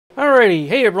Alrighty,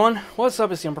 hey everyone, what's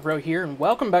up, it's the Pro here, and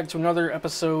welcome back to another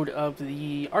episode of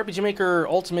the RPG Maker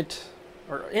Ultimate,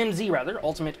 or MZ rather,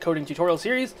 Ultimate Coding Tutorial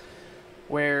Series,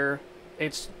 where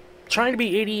it's trying to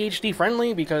be ADHD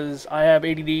friendly because I have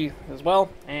ADD as well,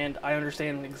 and I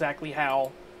understand exactly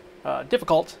how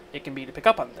difficult it can be to pick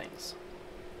up on things.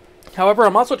 However,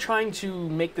 I'm also trying to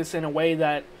make this in a way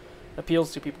that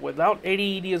appeals to people without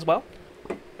ADD as well.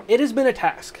 It has been a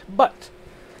task, but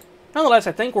nonetheless,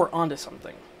 I think we're onto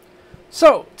something.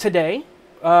 So, today,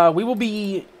 we will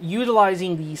be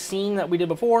utilizing the scene that we did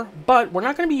before, but we're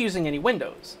not going to be using any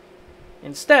windows.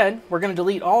 Instead, we're going to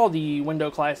delete all the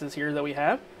window classes here that we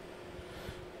have,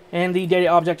 and the data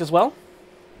object as well.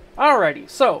 Alrighty,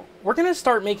 so, we're going to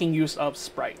start making use of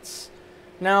sprites.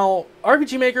 Now,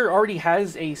 RPG Maker already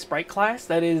has a sprite class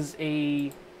that is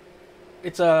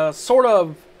it's a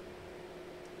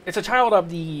child of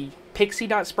the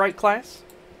pixie.sprite class.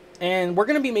 And we're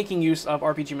going to be making use of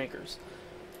RPG Makers.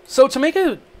 So to make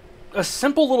a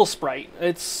simple little sprite,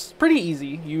 it's pretty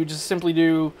easy. You just simply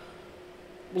do,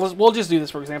 we'll just do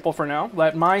this for example for now,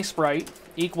 let my sprite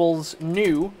equals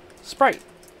new sprite.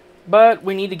 But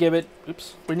we need to give it, a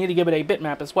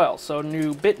bitmap as well. So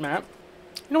new bitmap,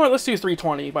 you know what, let's do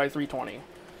 320 by 320.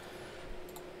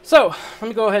 So let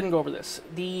me go ahead and go over this.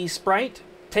 The sprite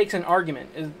takes an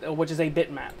argument, which is a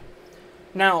bitmap.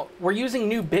 Now, we're using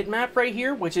new bitmap right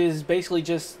here, which is basically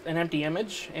just an empty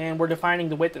image, and we're defining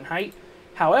the width and height.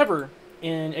 However,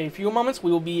 in a few moments,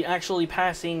 we will be actually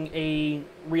passing a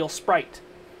real sprite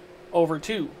over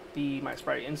to my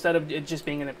sprite, instead of it just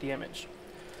being an empty image.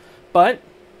 But,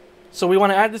 so we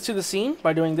want to add this to the scene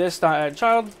by doing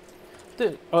this.addChild,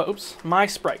 my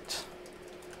sprite.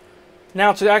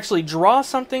 Now, to actually draw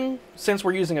something, since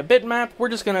we're using a bitmap, we're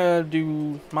just going to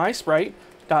do my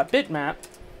sprite.bitmap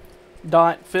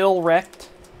fill rect.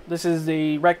 This is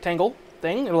the rectangle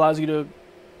thing. It allows you to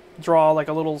draw like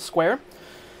a little square.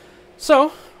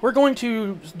 So we're going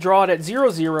to draw it at 0,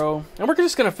 0, and we're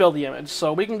just going to fill the image.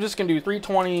 So we can just do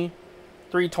 320,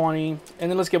 320,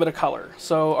 and then let's give it a color.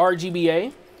 So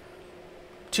RGBA,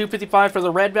 255 for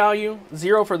the red value,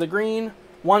 0 for the green,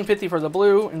 150 for the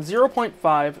blue, and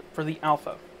 0.5 for the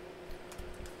alpha.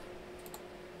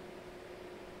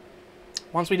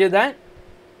 Once we did that,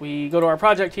 we go to our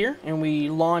project here, and we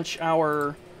launch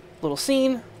our little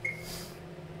scene.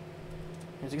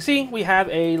 As you can see, we have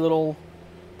a little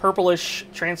purplish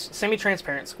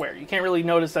semi-transparent square. You can't really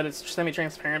notice that it's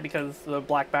semi-transparent because of the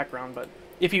black background, but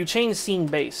if you change scene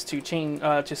base to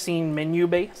scene menu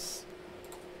base,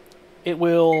 it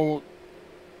will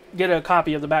get a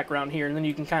copy of the background here, and then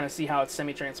you can kind of see how it's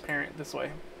semi-transparent this way.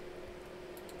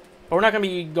 But we're not going to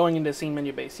be going into scene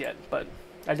menu base yet, but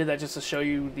I did that just to show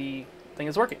you the thing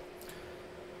is working.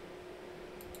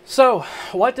 So,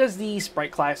 what does the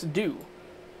sprite class do?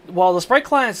 Well, the sprite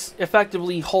class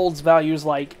effectively holds values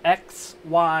like X,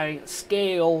 Y,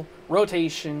 scale,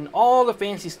 rotation, all the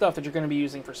fancy stuff that you're going to be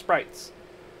using for sprites.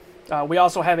 We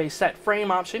also have a set frame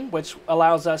option, which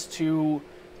allows us to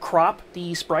crop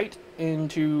the sprite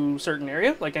into certain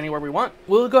area, like anywhere we want.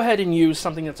 We'll go ahead and use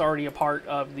something that's already a part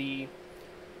of the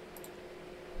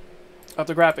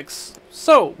graphics.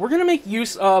 So, we're going to make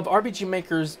use of RPG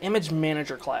Maker's Image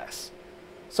Manager class.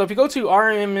 So if you go to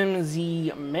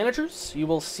RMMZ Managers, you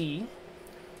will see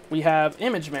we have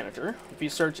Image Manager. If you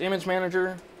search Image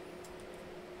Manager,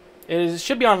 it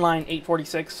should be on line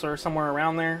 846 or somewhere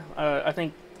around there. I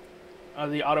think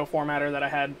the auto formatter that I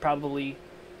had probably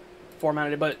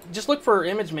formatted it, but just look for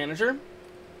Image Manager,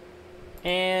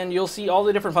 and you'll see all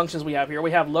the different functions we have here.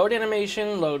 We have load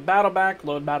animation, load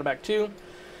battleback 2.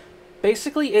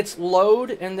 Basically, it's load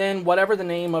and then whatever the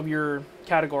name of your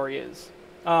category is,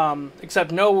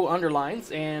 except no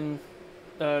underlines, and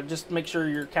just make sure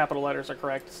your capital letters are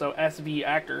correct. So SV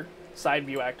actor, side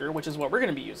view actor, which is what we're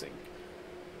going to be using,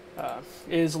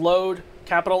 is load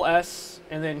capital S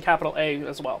and then capital A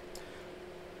as well.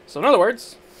 So in other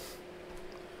words,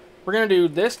 we're going to do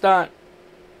this dot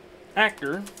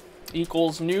actor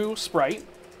equals new sprite.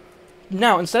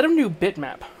 Now, instead of new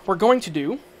bitmap, we're going to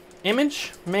do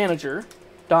image manager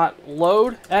dot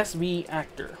load sv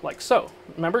actor, like so.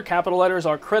 Remember, capital letters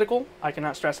are critical. I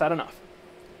cannot stress that enough.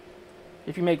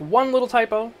 If you make one little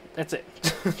typo, that's it.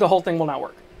 The whole thing will not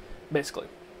work, basically.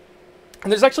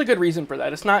 And there's actually good reason for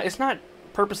that. It's not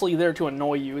purposely there to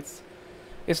annoy you.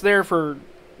 It's there for,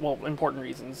 well, important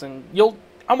reasons, and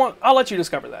I'll let you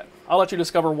discover that. I'll let you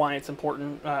discover why it's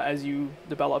important as you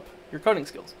develop your coding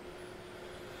skills.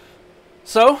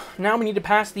 So now we need to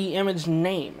pass the image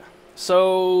name.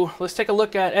 So let's take a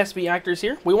look at SV actors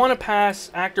here. We want to pass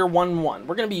actor 1, 1.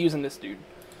 We're going to be using this dude.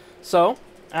 So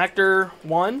actor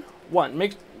 1,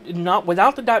 1. not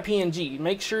without the .png,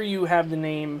 make sure you have the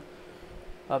name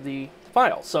of the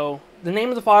file. So the name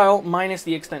of the file minus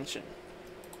the extension.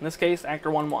 In this case,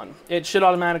 actor11. It should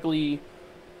automatically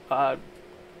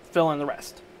fill in the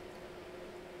rest.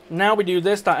 Now we do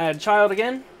this .add child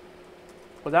again,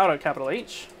 without a capital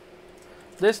H.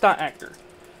 This .actor.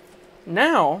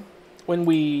 Now, when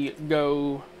we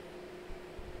go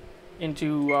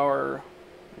into our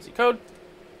code,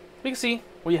 we can see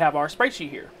we have our sprite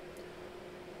sheet here,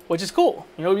 which is cool.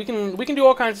 You know, we can do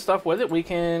all kinds of stuff with it. We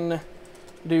can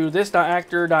do this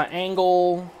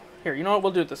 .actor.angle. Here, you know what?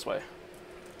 We'll do it this way.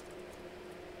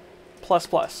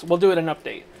 ++. We'll do it in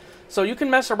update. So you can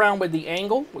mess around with the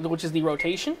angle, which is the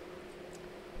rotation.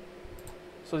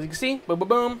 So as you can see, boom, boom,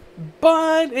 boom.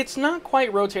 But it's not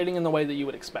quite rotating in the way that you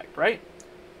would expect, right?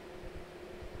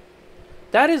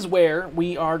 That is where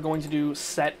we are going to do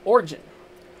set origin.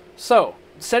 So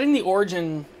setting the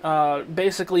origin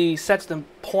basically sets the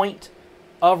point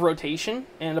of rotation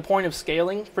and the point of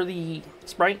scaling for the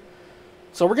sprite.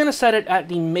 So we're going to set it at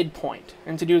the midpoint.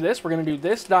 And to do this, we're going to do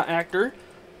this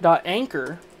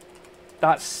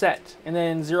 .actor.anchor.set and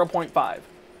then 0.5.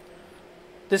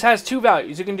 This has two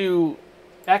values. You can do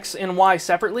X and Y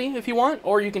separately if you want,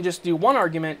 or you can just do one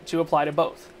argument to apply to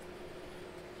both.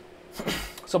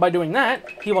 So by doing that,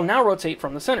 he will now rotate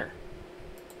from the center.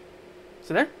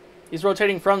 See there? He's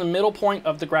rotating from the middle point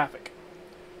of the graphic,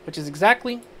 which is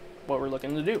exactly what we're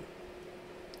looking to do.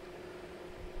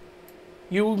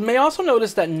 You may also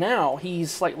notice that now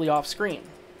he's slightly off screen,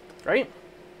 right?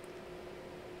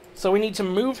 So we need to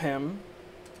move him.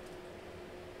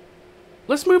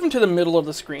 Let's move him to the middle of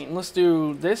the screen. Let's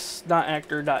do this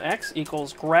 .actor.x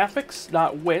equals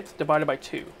graphics.width divided by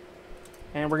 2.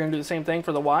 And we're going to do the same thing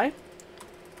for the y.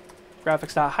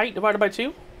 Graphics.height divided by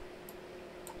 2.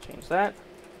 Change that.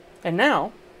 And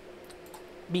now,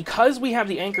 because we have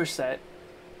the anchor set,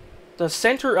 the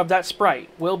center of that sprite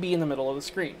will be in the middle of the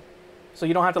screen. So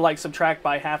you don't have to like subtract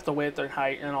by half the width or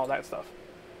height and all that stuff.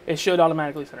 It should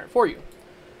automatically center it for you.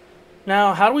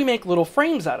 Now, how do we make little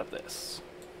frames out of this?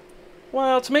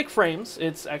 Well, to make frames,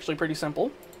 it's actually pretty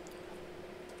simple.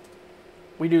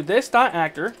 We do this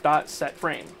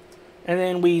 .actor.setFrame. And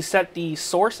then we set the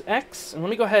source X. And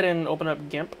let me go ahead and open up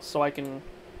GIMP so I can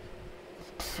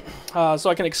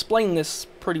explain this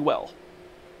pretty well.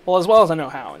 Well, as well as I know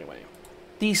how, anyway.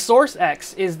 The source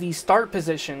X is the start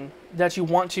position that you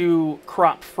want to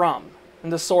crop from.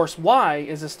 And the source Y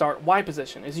is the start Y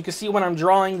position. As you can see when I'm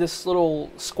drawing this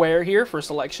little square here for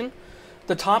selection,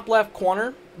 the top left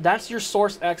corner, that's your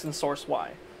source X and source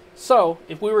Y. So,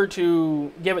 if we were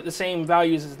to give it the same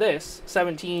values as this,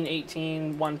 17,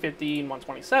 18, 150, and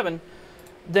 127,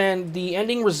 then the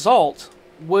ending result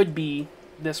would be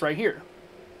this right here.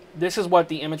 This is what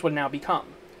the image would now become.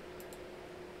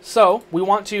 So, we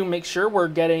want to make sure we're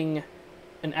getting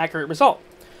an accurate result.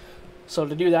 So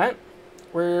to do that,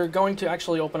 we're going to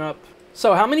actually open up.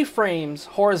 So how many frames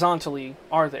horizontally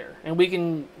are there? And we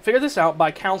can figure this out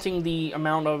by counting the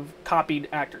amount of copied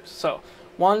actors. So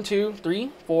 1, 2,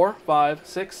 3, 4, 5,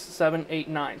 6, 7, 8,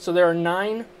 9. So there are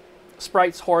 9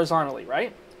 sprites horizontally,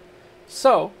 right?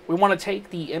 So we want to take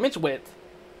the image width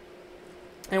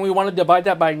and we want to divide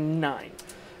that by 9.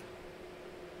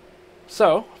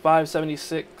 So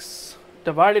 576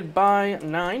 divided by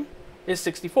 9 is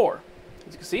 64.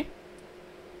 As you can see.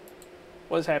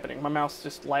 What is happening? My mouse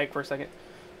just lagged for a second.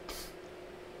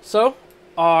 So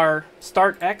our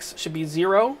start X should be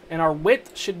 0 and our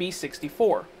width should be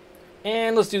 64.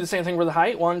 And let's do the same thing for the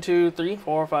height. 1, 2, 3,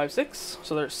 4, 5, 6.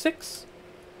 So there's 6.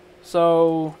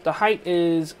 So the height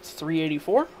is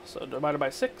 384. So divided by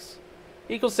 6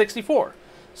 equals 64.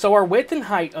 So our width and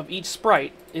height of each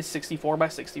sprite is 64 by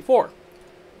 64.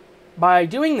 By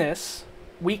doing this,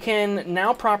 we can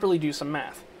now properly do some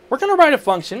math. We're going to write a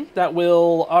function that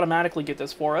will automatically get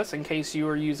this for us in case you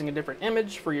are using a different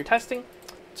image for your testing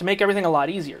to make everything a lot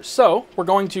easier. So we're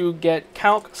going to get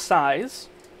calc size.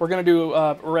 We're going to do,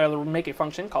 or rather make a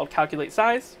function called calculate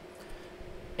size.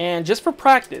 And just for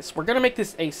practice, we're going to make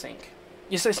this async.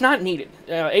 It's not needed.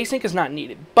 Async is not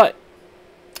needed, but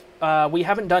we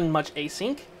haven't done much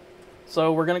async.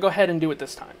 So we're going to go ahead and do it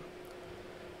this time.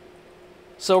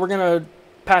 So we're going to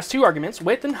pass 2 arguments,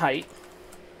 width and height.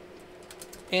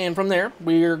 And from there,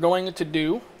 we're going to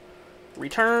do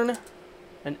return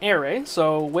an array.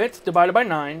 So width divided by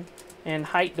 9 and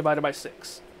height divided by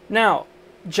 6. Now,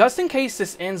 just in case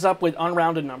this ends up with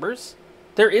unrounded numbers,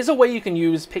 there is a way you can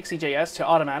use Pixie.js to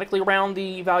automatically round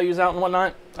the values out and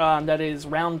whatnot. That is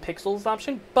round pixels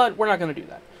option, but we're not going to do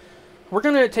that.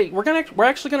 We're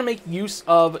actually going to make use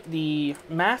of the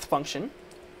math function.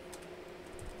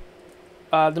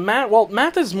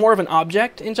 Math is more of an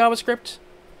object in JavaScript.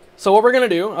 So what we're going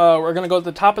to do, we're going to go to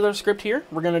the top of the script here.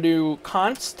 We're going to do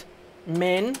const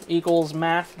min equals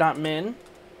math.min,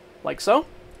 like so.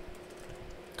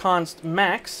 Const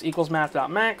max equals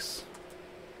math.max,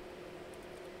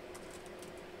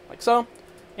 like so.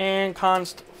 And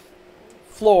const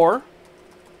floor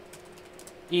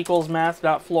equals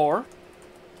math.floor.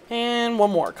 And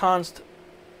one more, const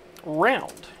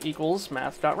round equals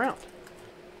math.round.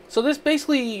 So this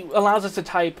basically allows us to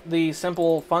type the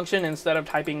simple function instead of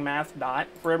typing math dot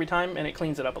for every time, and it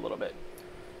cleans it up a little bit.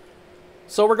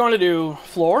 So we're going to do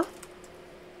floor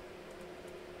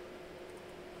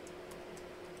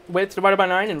width divided by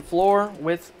 9 and floor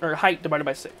width or height divided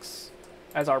by 6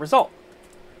 as our result.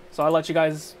 So I'll let you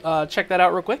guys check that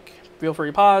out real quick. Feel free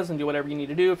to pause and do whatever you need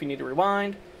to do. If you need to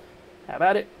rewind, have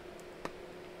at it.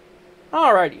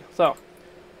 Alrighty, so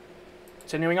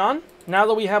continuing on. Now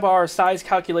that we have our size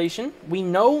calculation, we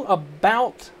know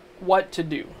about what to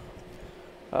do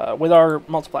with our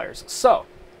multipliers. So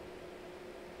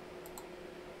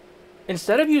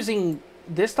instead of using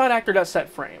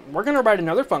this.actor.setFrame, we're going to write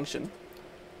another function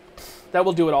that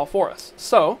will do it all for us.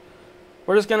 So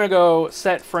we're just going to go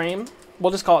set frame.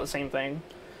 We'll just call it the same thing.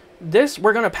 This,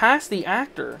 we're going to pass the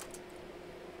actor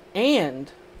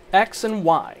and x and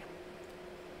y.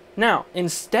 Now,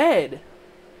 instead,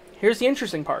 here's the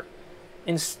interesting part.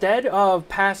 Instead of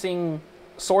passing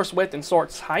source width and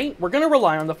source height, we're going to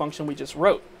rely on the function we just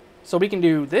wrote. So we can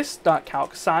do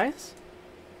this.calc size,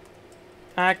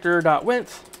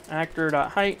 actor.width,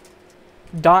 actor.height,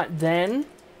 .then,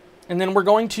 and then we're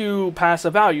going to pass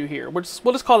a value here. We'll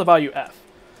just call the value f.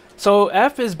 So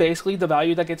f is basically the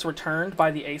value that gets returned by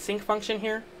the async function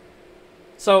here.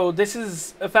 So this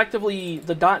is effectively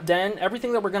the .then.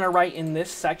 Everything that we're going to write in this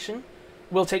section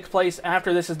will take place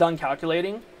after this is done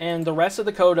calculating, and the rest of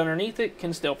the code underneath it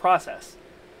can still process.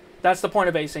 That's the point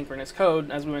of asynchronous code,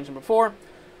 as we mentioned before.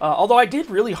 Although I did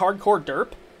really hardcore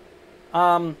derp,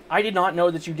 I did not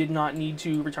know that you did not need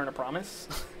to return a promise.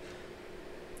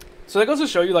 So that goes to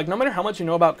show you, like, no matter how much you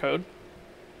know about code,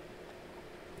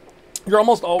 you're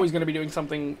almost always going to be doing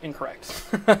something incorrect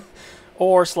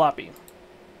or sloppy.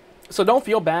 So don't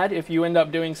feel bad if you end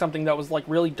up doing something that was, like,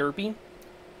 really derpy.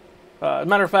 As a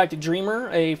matter of fact, Dreamer,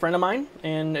 a friend of mine,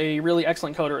 and a really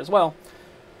excellent coder as well,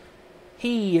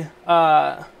 he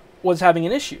was having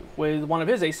an issue with one of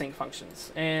his async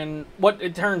functions. And what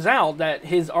it turns out that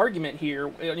his argument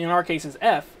here, in our case, is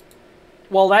f,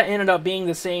 well, that ended up being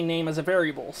the same name as a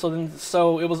variable.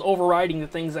 So it was overriding the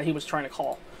things that he was trying to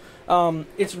call.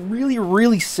 It's really,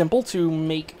 really simple to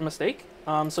make a mistake,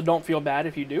 so don't feel bad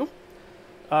if you do.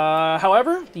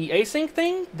 However, the async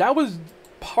thing, that was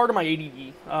part of my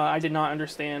ADD. I did not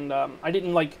understand. I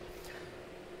didn't like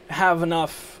have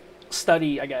enough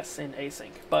study, I guess, in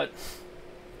async. But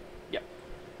yeah.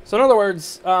 So in other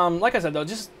words, like I said though,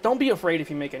 just don't be afraid if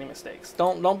you make any mistakes.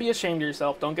 Don't be ashamed of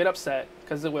yourself. Don't get upset,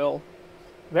 because it will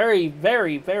very,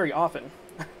 very, very often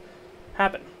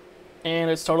happen, and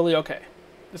it's totally okay.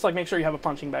 Just like make sure you have a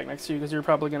punching bag next to you, because you're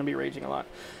probably going to be raging a lot.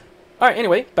 All right.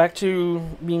 Anyway, back to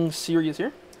being serious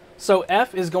here. So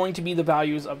f is going to be the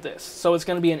values of this. So it's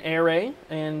going to be an array,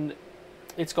 and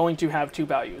it's going to have two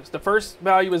values. The first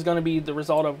value is going to be the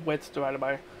result of width divided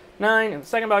by 9, and the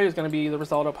second value is going to be the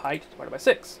result of height divided by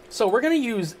 6. So we're going to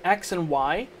use x and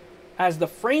y as the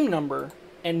frame number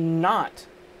and not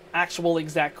actual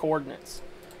exact coordinates.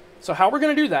 So how we're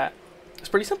going to do that is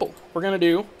pretty simple. We're going to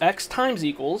do x times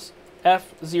equals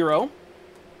f0.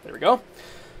 There we go.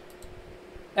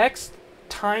 X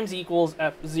times equals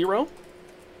f0.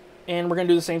 And we're going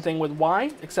to do the same thing with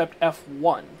y, except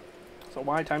f1. So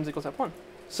y times equals f1.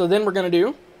 So then we're going to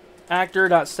do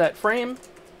actor.setFrame,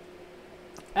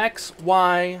 x,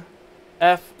 y,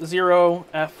 f0,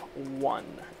 f1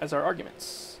 as our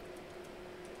arguments.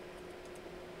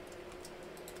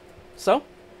 So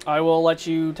I will let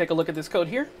you take a look at this code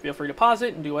here. Feel free to pause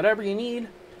it and do whatever you need.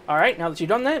 All right, now that you've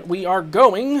done that, we are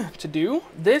going to do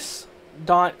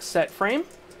this.setFrame,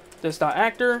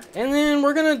 this.actor, and then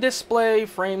we're going to display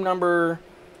frame number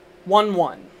 1,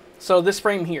 1. So this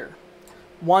frame here,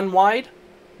 1 wide,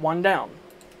 1 down,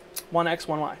 1x,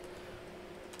 1y.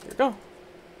 Here we go.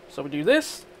 So we do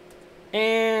this,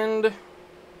 and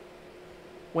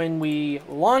when we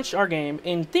launch our game,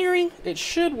 in theory, it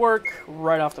should work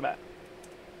right off the bat.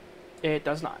 It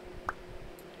does not.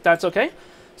 That's okay.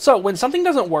 So when something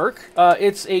doesn't work,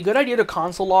 it's a good idea to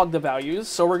console log the values.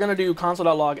 So we're going to do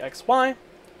console.log xy.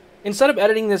 Instead of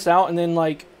editing this out and then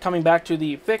like coming back to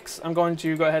the fix, I'm going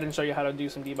to go ahead and show you how to do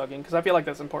some debugging, because I feel like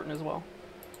that's important as well.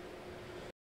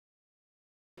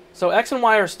 So x and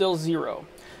y are still 0.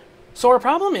 So our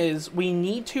problem is we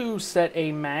need to set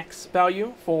a max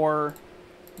value for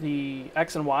the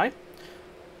x and y.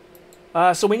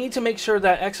 So we need to make sure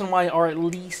that x and y are at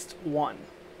least 1.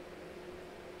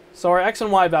 So our x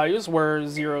and y values were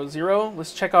 0, 0.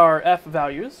 Let's check our f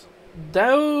values.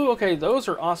 Okay, those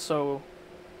are also...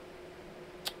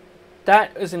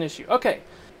 That is an issue. Okay,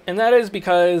 and that is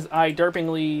because I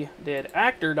derpingly did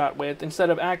actor.width instead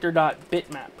of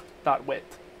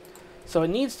actor.bitmap.width. So it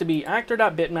needs to be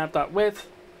actor.bitmap.width,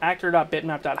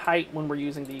 actor.bitmap.height when we're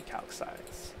using the calc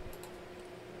size.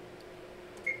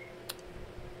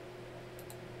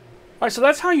 Alright, so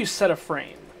that's how you set a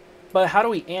frame. But how do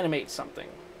we animate something?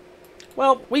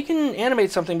 Well, we can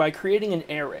animate something by creating an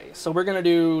array. So we're going to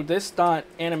do this dot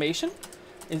animation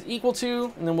is equal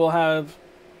to, and then we'll have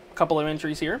a couple of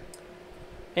entries here.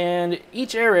 And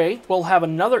each array will have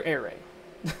another array,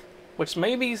 which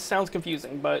maybe sounds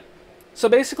confusing, but... So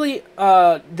basically,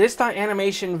 this dot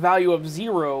animation value of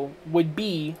 0 would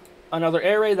be another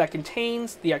array that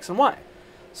contains the x and y.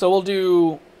 So we'll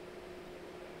do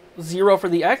 0 for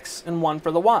the x and 1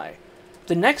 for the y.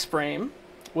 The next frame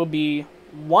will be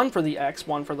 1 for the x,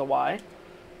 1 for the y.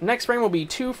 The next frame will be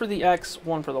 2 for the x,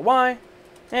 1 for the y.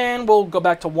 And we'll go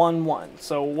back to 1, 1.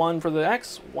 So 1 for the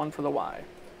x, 1 for the y.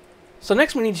 So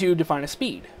next we need to define a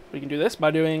speed. We can do this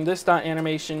by doing this dot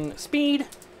animation speed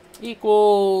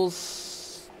equals...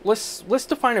 Let's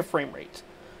define a frame rate.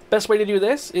 Best way to do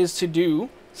this is to do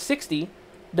 60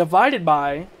 divided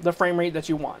by the frame rate that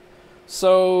you want.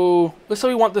 So let's say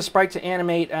we want the sprite to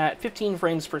animate at 15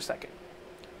 frames per second.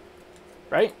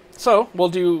 Right? So we'll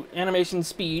do animation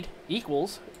speed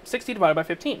equals 60 divided by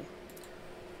 15.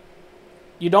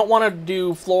 You don't want to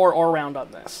do floor or round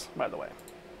on this, by the way.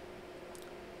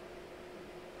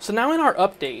 So now in our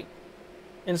update,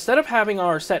 instead of having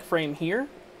our set frame here,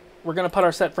 we're going to put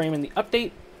our set frame in the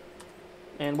update.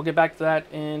 And we'll get back to that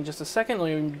in just a second.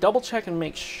 Let me double check and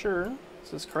make sure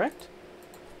this is correct.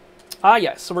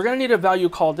 Yes. So we're going to need a value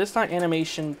called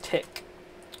this.animation tick.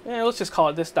 Yeah, let's just call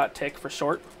it this.tick for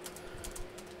short.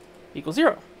 Equals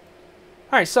 0.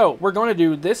 Alright, so we're going to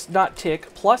do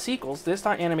this.tick plus equals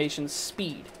this.animation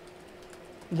speed.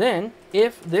 Then,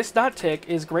 if this.tick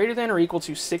is greater than or equal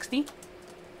to 60,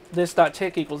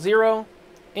 this.tick equals 0,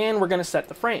 and we're going to set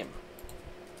the frame.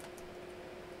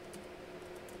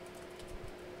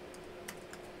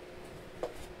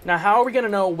 Now, how are we going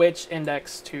to know which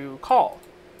index to call?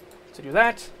 To do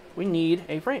that, we need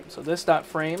a frame. So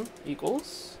this.frame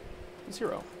equals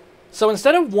 0. So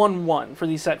instead of 1, 1 for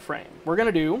the set frame, we're going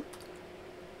to do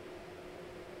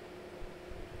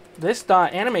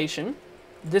this.animation,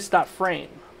 this.frame,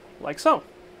 like so.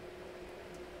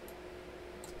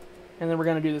 And then we're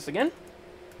going to do this again.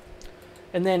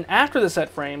 And then after the set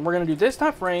frame, we're going to do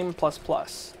this.frame plus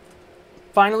plus.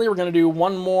 Finally, we're going to do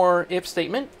one more if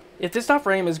statement. If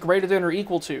this.frame is greater than or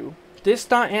equal to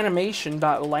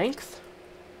this.animation.length,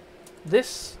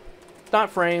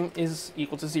 this.frame is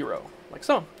equal to 0, like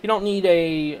so. You don't need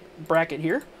a bracket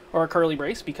here, or a curly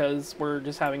brace, because we're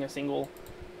just having a single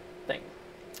thing.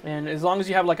 And as long as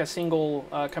you have like a single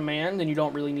command, then you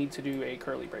don't really need to do a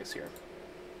curly brace here.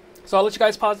 So I'll let you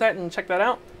guys pause that and check that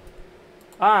out.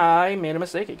 I made a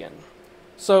mistake again.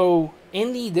 So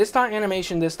in the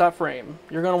this.animation, this.frame,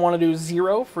 you're going to want to do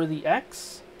 0 for the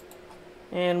x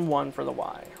and 1 for the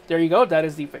y. There you go. That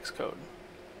is the fixed code.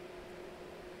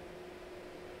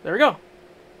 There we go.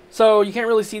 So you can't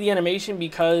really see the animation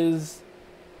because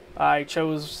I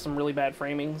chose some really bad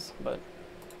framings, but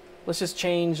let's just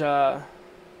change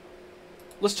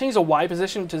let's change the y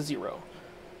position to 0.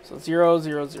 So 0,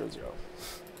 0, 0, 0.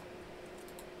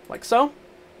 Like so.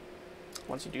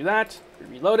 Once you do that, we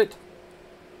reload it.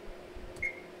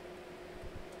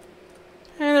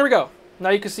 And there we go. Now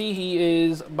you can see he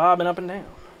is bobbing up and down.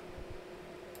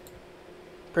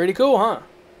 Pretty cool, huh?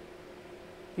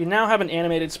 You now have an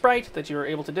animated sprite that you're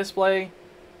able to display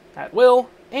at will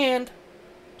and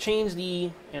change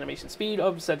the animation speed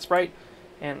of said sprite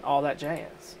and all that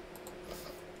jazz.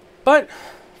 But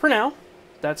for now,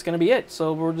 that's going to be it.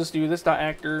 So we'll just do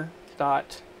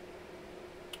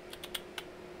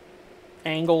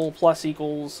this.actor.angle plus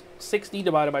equals 60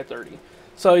 divided by 30.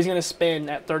 So he's going to spin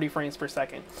at 30 frames per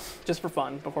second, just for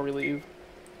fun, before we leave.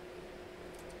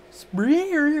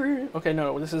 Okay,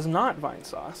 no, this is not Vine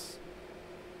Sauce.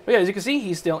 But yeah, as you can see,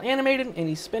 he's still animated, and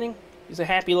he's spinning. He's a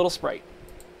happy little sprite.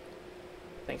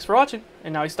 Thanks for watching.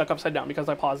 And now he's stuck upside down because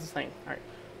I paused this thing. Alright,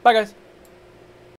 bye guys.